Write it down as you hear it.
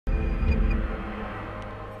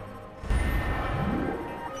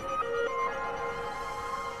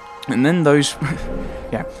And then those...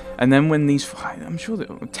 yeah. And then when these... I'm sure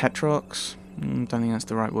that... Tetrarchs? Don't think that's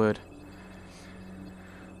the right word.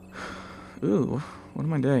 Ooh, what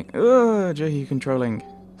am I doing? Ugh, jerky controlling.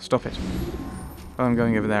 Stop it. Oh, I'm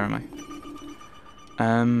going over there, am I?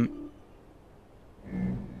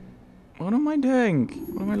 What am I doing?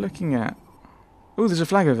 What am I looking at? Oh, there's a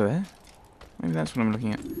flag over there. Maybe that's what I'm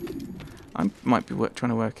looking at. I might be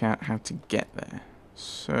trying to work out how to get there.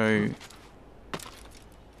 So...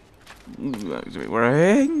 Ooh, that was a bit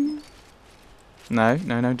worrying. No,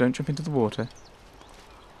 don't jump into the water.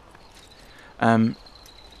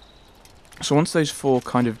 So once those 4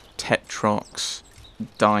 kind of Tetrarchs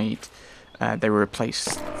died, they were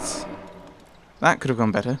replaced. That could have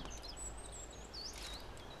gone better.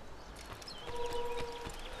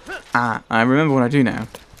 Ah, I remember what I do now.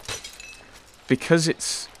 Because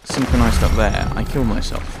it's synchronized up there, I kill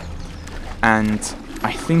myself. And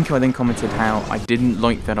I think I then commented how I didn't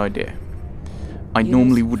like that idea. I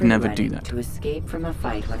normally would never do that. To escape from a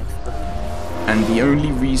fight when exploding. And the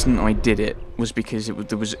only reason I did it was because it was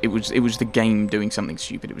the game doing something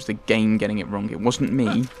stupid. It was the game getting it wrong. It wasn't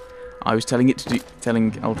me. I was telling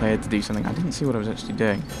Altair to do something. I didn't see what I was actually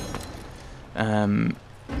doing.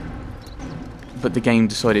 But the game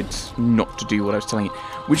decided not to do what I was telling it.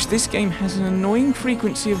 Which this game has an annoying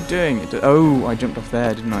frequency of doing. Oh, I jumped off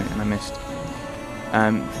there, didn't I? And I missed.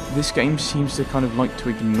 This game seems to kind of like to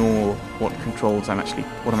ignore what controls I'm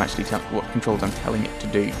telling it to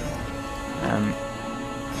do.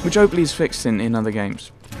 Which hopefully is fixed in other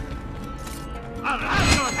games.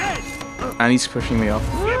 And he's pushing me off.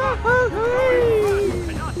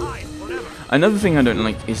 Another thing I don't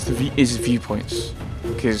like is viewpoints,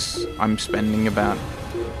 because I'm spending about...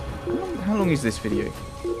 How long is this video?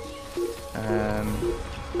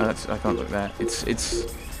 I can't look there.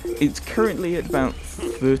 It's currently at about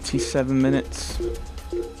 37 minutes.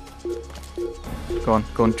 Go on,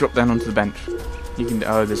 drop down onto the bench. You can.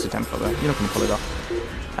 Oh, there's a temple there. You're not going to pull it off.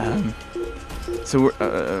 So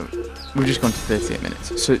we've just gone to 38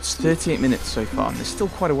 minutes. So it's 38 minutes so far, and there's still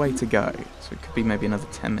quite a way to go. So it could be maybe another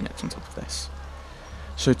 10 minutes on top of this.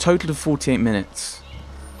 So a total of 48 minutes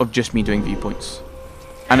of just me doing viewpoints.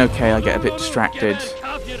 And okay, I get a bit distracted.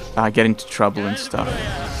 I get into trouble and stuff.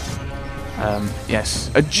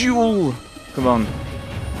 Yes, a duel! Come on.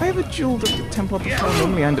 I have a duel at the temple of the Fall.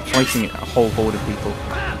 Normally I end up fighting a whole horde of people.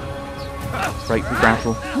 Break the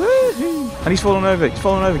grapple. And he's fallen over.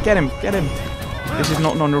 Get him. This is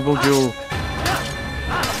not an honourable duel.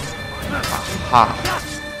 Aha.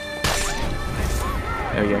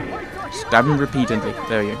 There we go. Stab him repeatedly.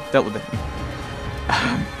 There we go. Dealt with it.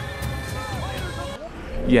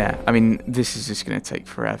 Yeah, I mean, this is just going to take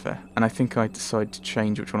forever. And I think I decide to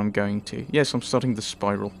change which one I'm going to. Yes, I'm starting the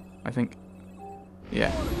spiral, I think.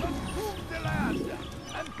 Yeah.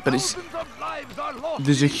 But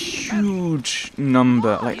there's a huge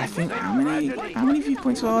number. Like, I think, how many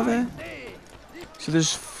viewpoints are there? So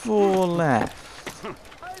there's 4 left.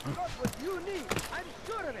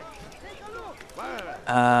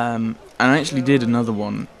 And I actually did another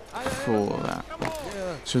one for that.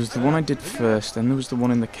 So there's the one I did first, then there was the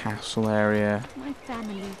one in the castle area.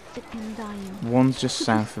 One's just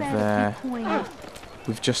south of there.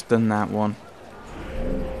 We've just done that one.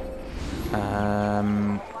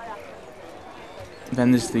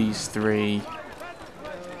 Then there's these 3.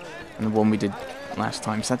 And the one we did last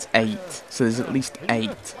time. So that's 8. So there's at least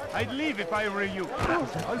 8. I'd leave if I were you.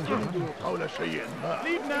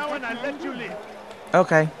 Leave now and I'll let you leave.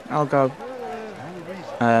 Okay, I'll go.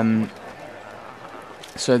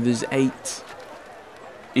 So there's 8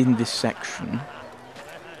 in this section,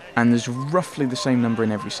 and there's roughly the same number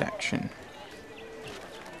in every section.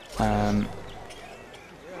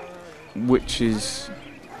 Which is...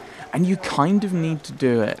 And you kind of need to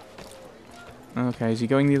do it. Okay, is he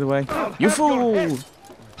going the other way? You fool!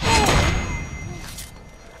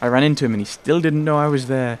 I ran into him and he still didn't know I was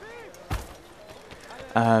there.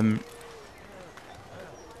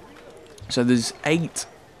 So there's 8,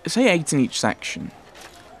 say 8 in each section.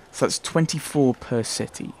 So that's 24 per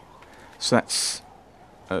city. So that's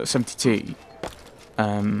 72.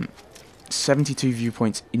 72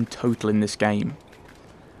 viewpoints in total in this game.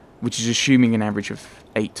 Which is assuming an average of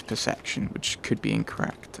 8 per section, which could be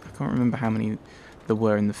incorrect. I can't remember how many there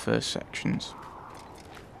were in the first sections.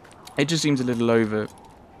 It just seems a little over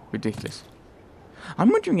ridiculous.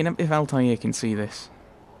 I'm wondering if Altair can see this.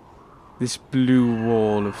 This blue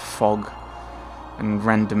wall of fog and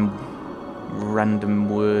random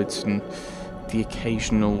words and the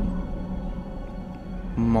occasional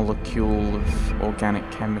molecule of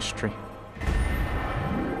organic chemistry.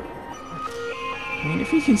 I mean,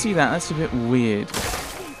 if he can see that, that's a bit weird.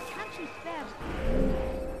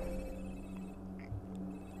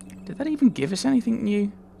 that even give us anything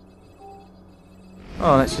new?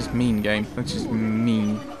 Oh, that's just mean, game. That's just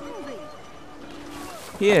mean.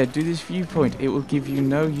 Here, do this viewpoint. It will give you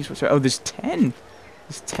no use whatsoever. Oh, there's 10.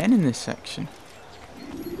 There's 10 in this section.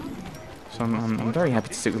 So I'm very happy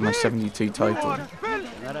to stick with my 72 total.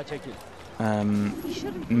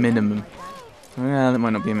 Minimum. Well, that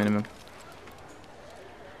might not be a minimum.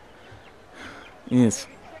 Yes.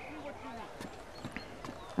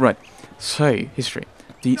 Right. So, history.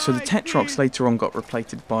 So the Tetrarchs later on got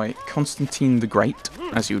replaced by Constantine the Great,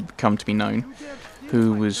 as he would come to be known,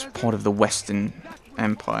 who was part of the Western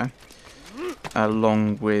Empire,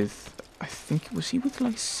 along with, I think, was he with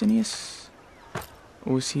Licinius?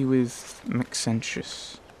 Or was he with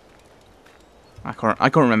Maxentius? I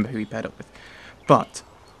can't remember who he paired up with. But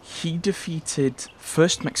he defeated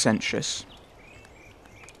first Maxentius,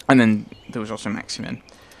 and then there was also Maximin.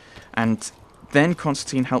 And then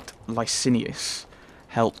Constantine helped Licinius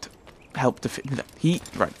helped defeat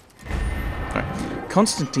right.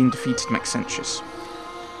 Constantine defeated Maxentius.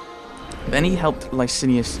 Then he helped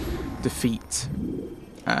Licinius defeat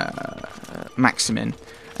Maximin,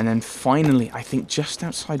 and then finally, I think just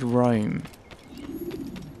outside Rome,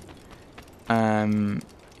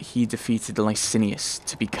 he defeated Licinius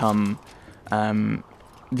to become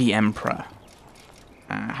the emperor,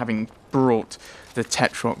 having brought the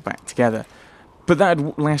Tetrarch back together. But that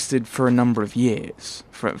had lasted for a number of years,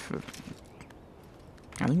 for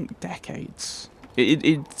I think decades.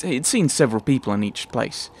 It'd seen several people in each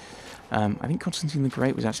place. I think Constantine the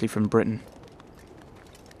Great was actually from Britain.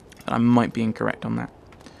 I might be incorrect on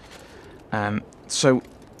that. So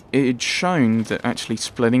it had shown that actually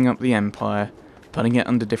splitting up the empire, putting it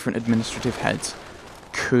under different administrative heads,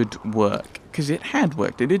 could work. Because it had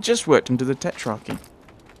worked. It had just worked under the Tetrarchy.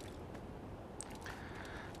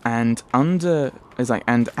 And after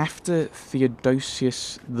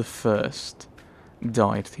Theodosius I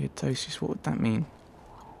died, Theodosius, what would that mean?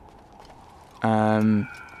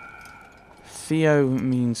 Theo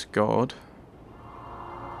means God.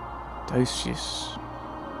 Dosius.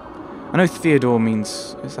 I know Theodore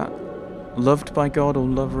means, is that loved by God or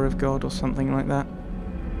lover of God or something like that?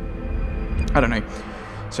 I don't know.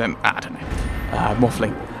 So, I don't know. I'm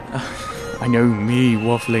waffling. I know me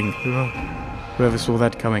waffling. Whoever saw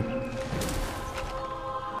that coming.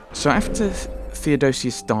 So after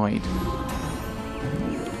Theodosius died,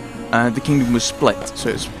 the kingdom was split. So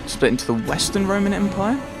it's split into the Western Roman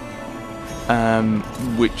Empire,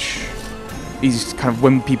 which is kind of,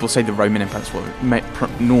 when people say the Roman Empire, that's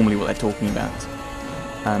normally what they're talking about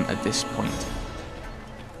at this point.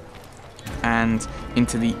 And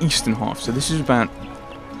into the eastern half. So this is about,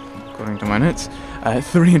 according to my notes,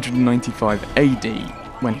 395 AD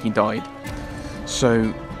when he died.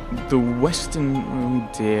 So the Western, oh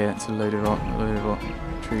dear, it's a load of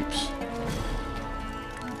troops.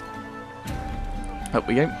 Up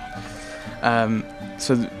we go.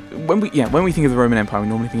 So when we think of the Roman Empire, we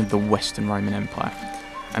normally think of the Western Roman Empire,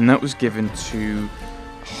 and that was given to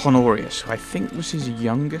Honorius, who I think was his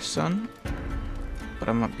younger son, but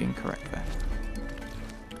I might be incorrect there.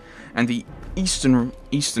 And the eastern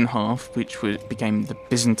half, which became the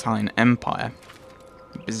Byzantine Empire,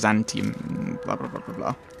 Byzantium, blah blah blah blah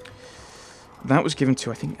blah. That was given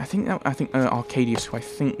to I think Arcadius, who I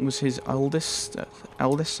think was his eldest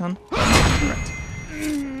son. Correct.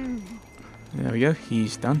 There we go.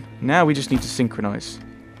 He's done. Now we just need to synchronize,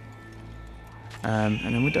 and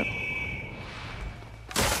then we're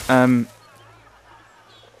done.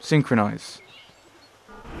 Synchronize.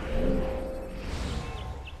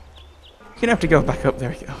 You're gonna have to go back up. There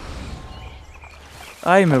we go.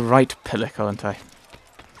 I'm a right pillock, aren't I?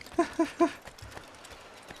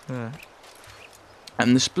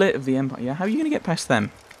 And the split of the empire. Yeah, how are you going to get past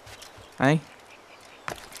them? Eh?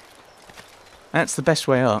 That's the best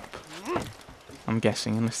way up, I'm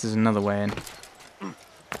guessing, unless there's another way in.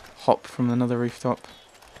 Hop from another rooftop.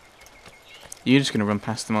 You're just going to run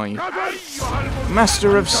past them, aren't you?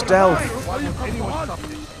 Master of Stealth!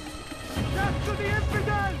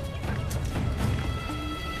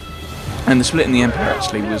 And the split in the empire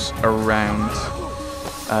actually was around,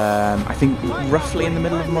 I think, roughly in the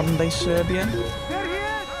middle of modern-day Serbia.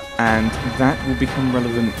 And that will become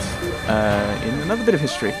relevant in another bit of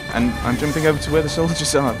history. And I'm jumping over to where the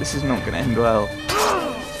soldiers are. This is not going to end well.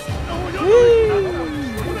 Whee!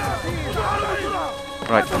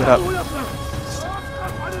 Right, get up.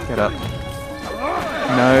 Get up.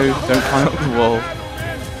 No, don't climb up the wall.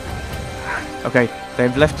 Okay,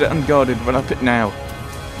 they've left it unguarded. Run up it now.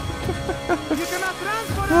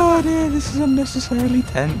 Oh dear, this is unnecessarily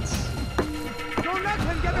tense.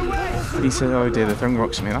 He said, oh dear, they're throwing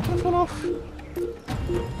rocks at me. That'll fall off.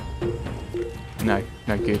 No,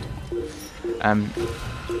 no good.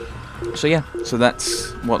 So yeah, so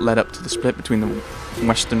that's what led up to the split between the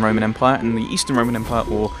Western Roman Empire and the Eastern Roman Empire,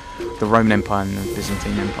 or the Roman Empire and the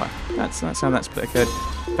Byzantine Empire. That's how that split occurred.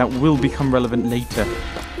 That will become relevant later,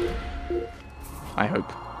 I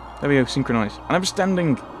hope. There we go, synchronise. And I'm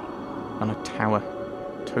standing on a tower.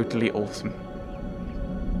 Totally awesome.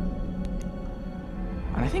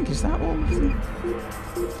 And I think, is that all of them?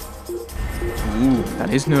 Ooh, that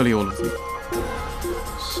is nearly all of them.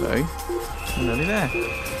 So, we're nearly there.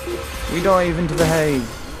 We dive into the hay.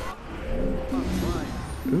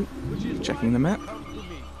 Ooh, checking the map.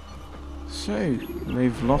 So,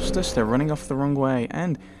 they've lost us, they're running off the wrong way,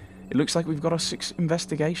 and it looks like we've got our 6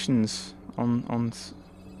 investigations on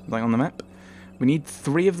the map. We need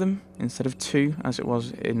 3 of them instead of 2, as it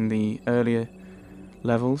was in the earlier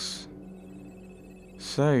levels.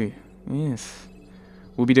 So, yes.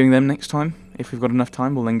 We'll be doing them next time. If we've got enough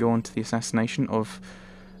time, we'll then go on to the assassination of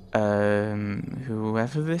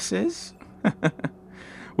whoever this is.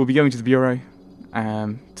 We'll be going to the Bureau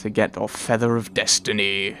to get our Feather of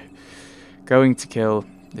Destiny. Going to kill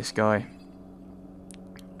this guy.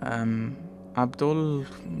 Abdul?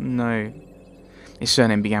 No. His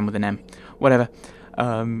surname began with an M. Whatever.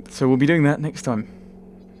 So we'll be doing that next time.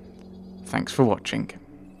 Thanks for watching.